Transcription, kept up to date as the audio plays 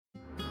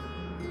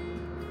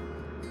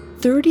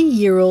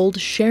30-year-old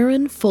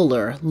Sharon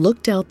Fuller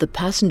looked out the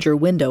passenger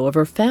window of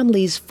her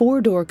family's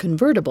four-door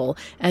convertible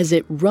as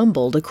it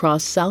rumbled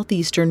across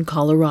southeastern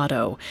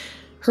Colorado.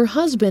 Her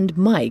husband,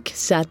 Mike,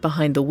 sat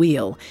behind the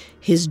wheel.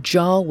 His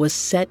jaw was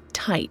set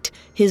tight,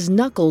 his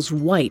knuckles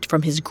white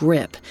from his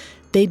grip.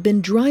 They'd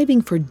been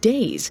driving for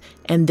days,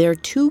 and their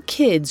two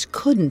kids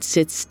couldn't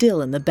sit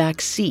still in the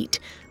back seat.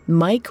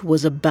 Mike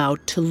was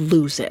about to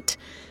lose it.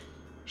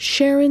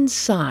 Sharon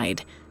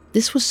sighed.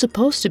 This was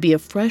supposed to be a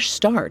fresh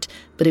start,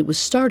 but it was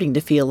starting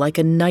to feel like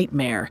a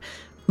nightmare.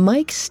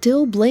 Mike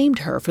still blamed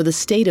her for the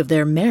state of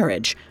their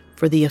marriage,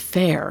 for the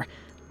affair.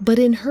 But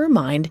in her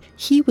mind,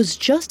 he was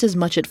just as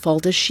much at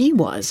fault as she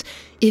was.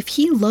 If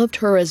he loved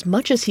her as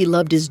much as he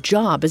loved his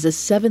job as a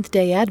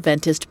Seventh-day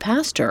Adventist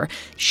pastor,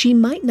 she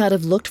might not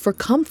have looked for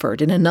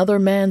comfort in another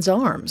man's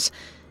arms.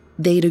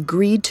 They'd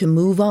agreed to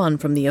move on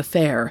from the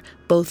affair,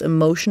 both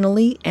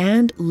emotionally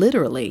and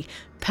literally,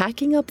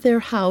 packing up their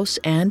house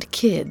and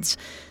kids.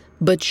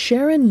 But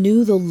Sharon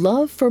knew the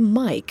love for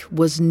Mike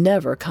was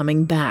never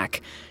coming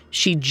back.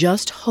 She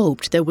just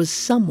hoped there was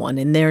someone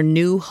in their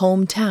new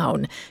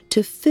hometown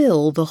to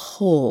fill the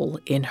hole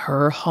in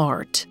her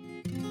heart.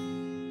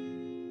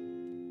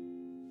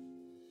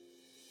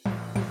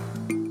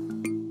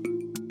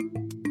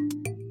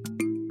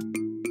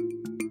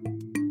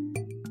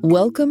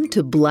 Welcome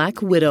to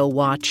Black Widow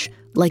Watch.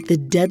 Like the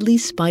deadly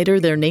spider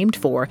they're named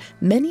for,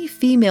 many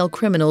female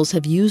criminals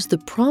have used the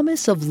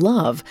promise of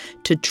love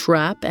to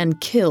trap and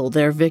kill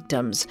their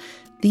victims.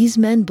 These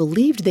men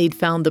believed they'd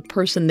found the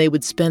person they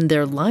would spend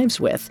their lives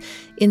with.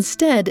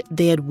 Instead,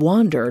 they had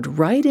wandered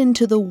right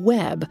into the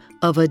web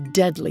of a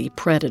deadly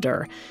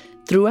predator.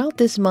 Throughout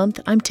this month,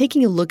 I'm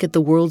taking a look at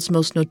the world's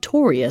most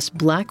notorious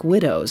Black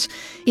Widows.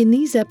 In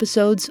these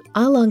episodes,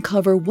 I'll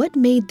uncover what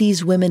made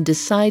these women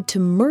decide to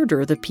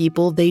murder the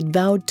people they'd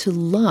vowed to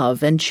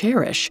love and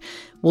cherish.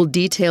 We'll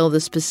detail the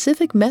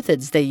specific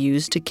methods they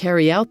used to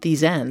carry out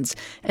these ends.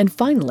 And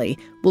finally,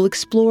 we'll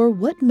explore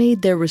what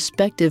made their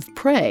respective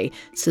prey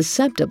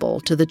susceptible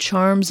to the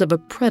charms of a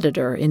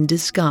predator in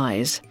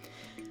disguise.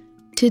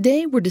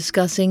 Today we're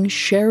discussing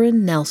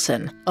Sharon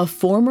Nelson, a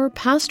former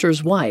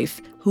pastor's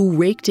wife who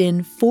raked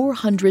in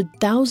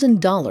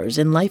 $400,000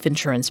 in life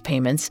insurance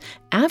payments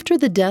after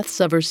the deaths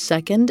of her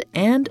second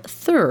and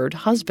third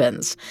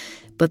husbands.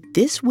 But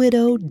this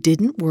widow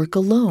didn't work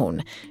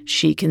alone.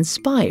 She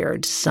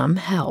conspired some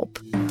help.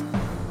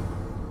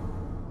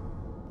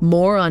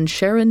 More on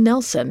Sharon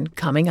Nelson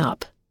coming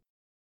up.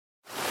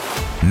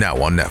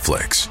 Now on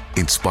Netflix,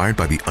 inspired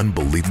by the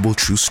unbelievable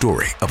true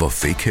story of a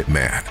fake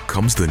hitman,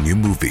 comes the new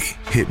movie,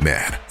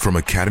 Hitman, from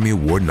Academy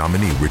Award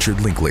nominee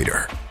Richard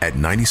Linklater. At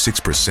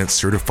 96%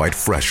 certified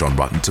fresh on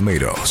Rotten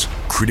Tomatoes,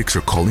 critics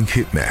are calling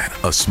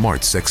Hitman a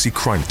smart, sexy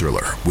crime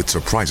thriller with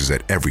surprises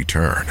at every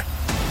turn.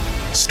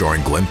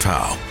 Starring Glenn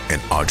Powell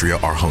and Adria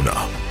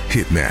Arjona,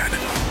 Hitman.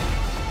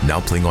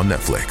 Now playing on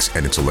Netflix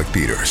and in select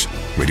theaters.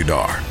 Rated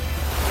R.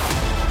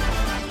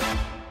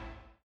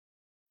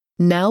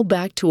 Now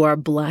back to our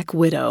Black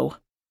Widow.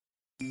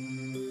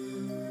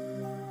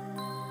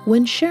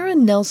 When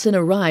Sharon Nelson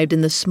arrived in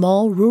the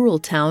small rural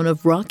town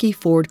of Rocky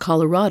Ford,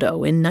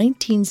 Colorado in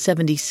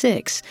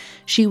 1976,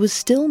 she was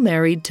still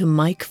married to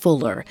Mike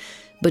Fuller,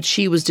 but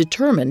she was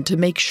determined to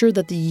make sure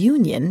that the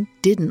union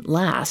didn't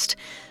last.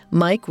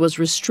 Mike was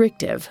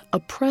restrictive,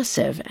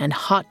 oppressive, and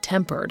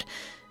hot-tempered.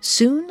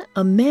 Soon,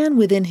 a man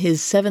within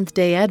his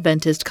Seventh-day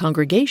Adventist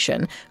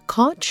congregation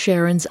caught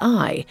Sharon's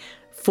eye,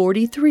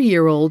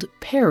 43-year-old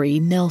Perry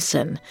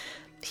Nelson.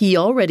 He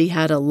already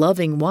had a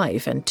loving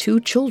wife and 2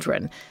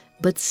 children,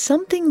 but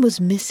something was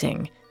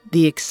missing.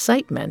 The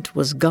excitement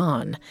was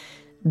gone.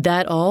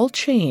 That all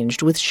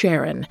changed with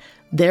Sharon.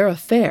 Their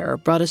affair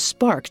brought a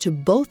spark to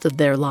both of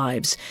their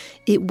lives.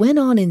 It went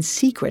on in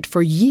secret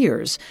for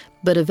years,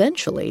 but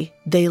eventually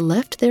they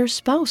left their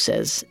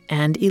spouses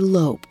and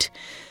eloped.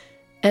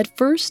 At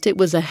first, it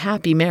was a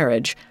happy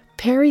marriage.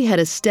 Perry had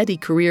a steady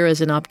career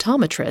as an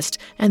optometrist,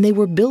 and they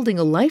were building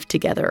a life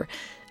together.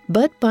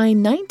 But by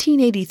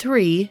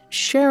 1983,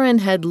 Sharon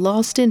had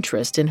lost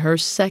interest in her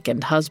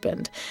second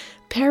husband.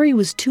 Perry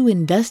was too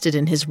invested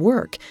in his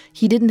work.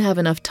 He didn't have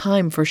enough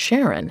time for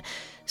Sharon.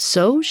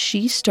 So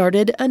she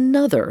started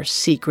another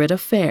secret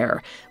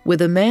affair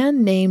with a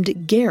man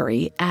named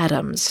Gary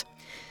Adams.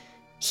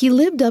 He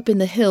lived up in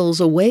the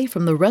hills away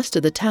from the rest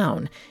of the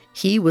town.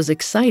 He was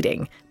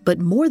exciting, but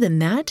more than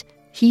that,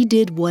 he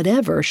did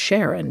whatever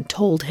Sharon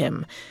told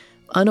him.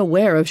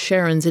 Unaware of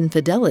Sharon's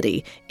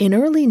infidelity, in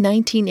early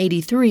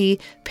 1983,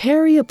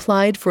 Perry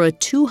applied for a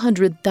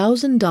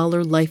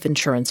 $200,000 life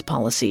insurance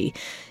policy.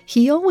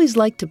 He always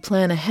liked to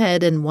plan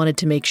ahead and wanted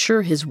to make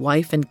sure his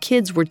wife and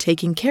kids were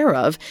taken care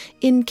of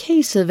in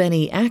case of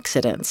any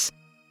accidents.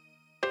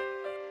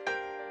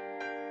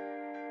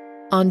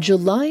 On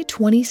July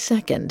 22,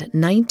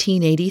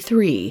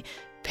 1983,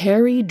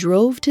 Perry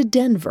drove to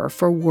Denver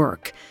for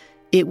work.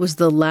 It was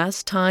the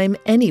last time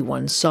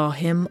anyone saw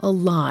him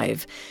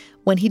alive.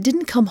 When he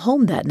didn't come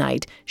home that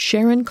night,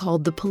 Sharon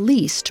called the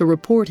police to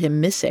report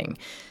him missing.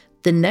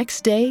 The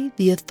next day,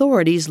 the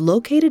authorities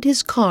located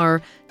his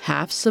car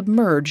half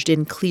submerged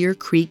in Clear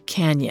Creek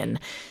Canyon.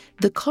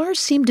 The car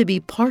seemed to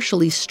be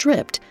partially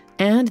stripped,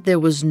 and there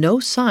was no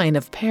sign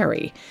of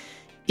Perry.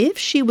 If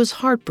she was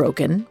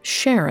heartbroken,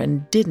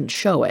 Sharon didn't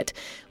show it.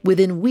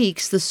 Within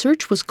weeks, the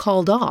search was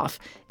called off,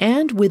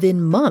 and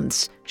within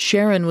months,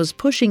 Sharon was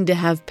pushing to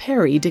have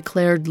Perry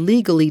declared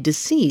legally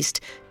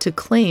deceased to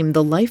claim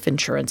the life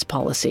insurance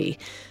policy.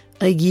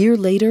 A year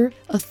later,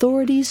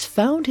 authorities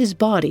found his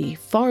body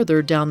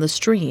farther down the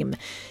stream.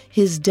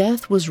 His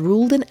death was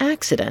ruled an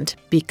accident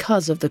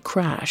because of the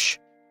crash.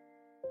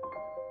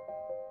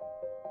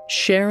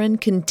 Sharon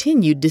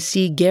continued to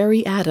see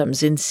Gary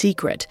Adams in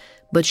secret,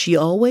 but she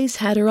always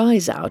had her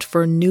eyes out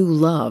for new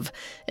love,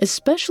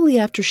 especially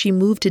after she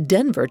moved to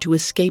Denver to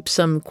escape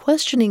some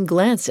questioning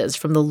glances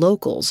from the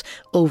locals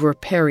over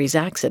Perry's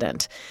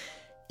accident.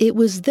 It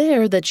was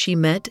there that she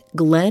met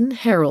Glenn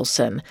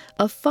Harrelson,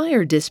 a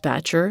fire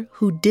dispatcher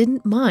who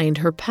didn't mind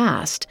her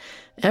past.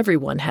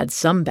 Everyone had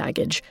some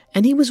baggage,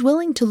 and he was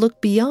willing to look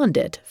beyond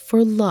it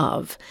for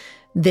love.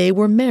 They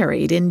were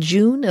married in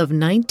June of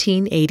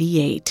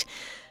 1988.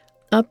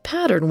 A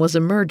pattern was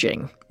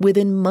emerging.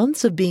 Within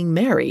months of being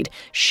married,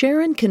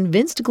 Sharon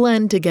convinced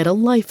Glenn to get a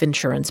life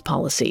insurance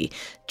policy,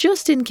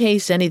 just in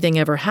case anything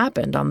ever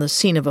happened on the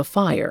scene of a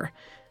fire.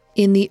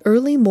 In the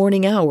early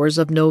morning hours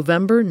of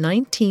November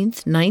 19,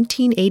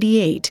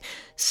 1988,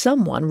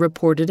 someone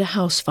reported a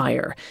house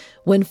fire.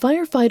 When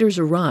firefighters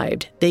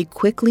arrived, they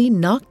quickly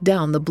knocked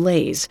down the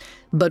blaze.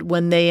 But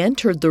when they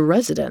entered the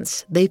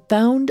residence, they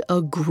found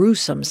a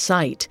gruesome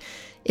sight.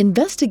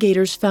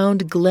 Investigators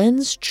found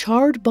Glenn's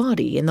charred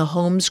body in the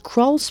home's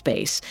crawl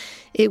space.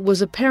 It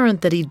was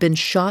apparent that he'd been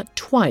shot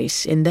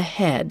twice in the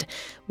head.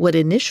 What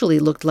initially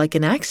looked like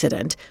an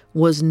accident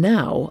was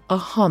now a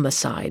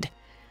homicide.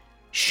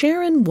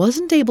 Sharon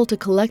wasn't able to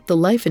collect the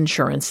life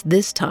insurance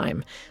this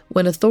time.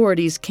 When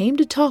authorities came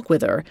to talk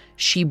with her,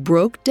 she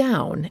broke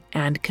down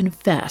and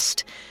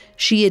confessed.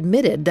 She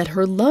admitted that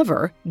her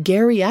lover,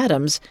 Gary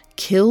Adams,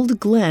 killed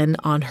Glenn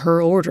on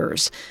her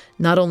orders.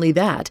 Not only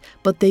that,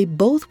 but they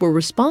both were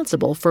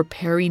responsible for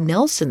Perry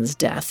Nelson's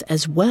death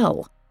as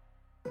well.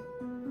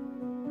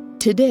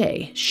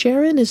 Today,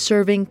 Sharon is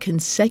serving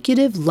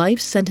consecutive life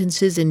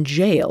sentences in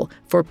jail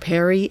for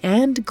Perry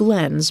and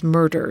Glenn's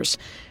murders.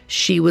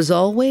 She was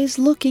always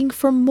looking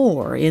for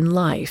more in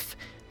life.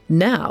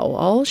 Now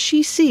all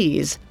she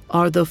sees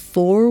are the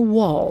four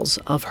walls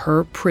of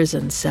her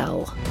prison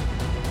cell.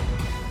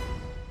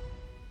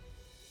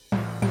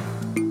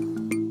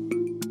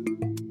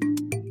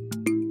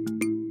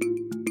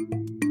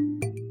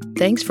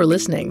 Thanks for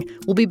listening.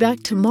 We'll be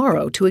back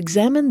tomorrow to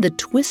examine the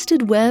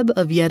twisted web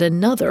of yet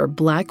another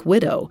Black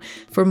Widow.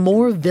 For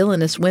more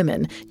villainous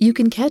women, you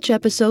can catch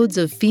episodes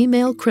of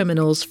Female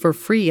Criminals for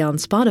free on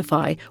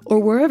Spotify or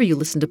wherever you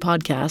listen to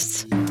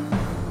podcasts.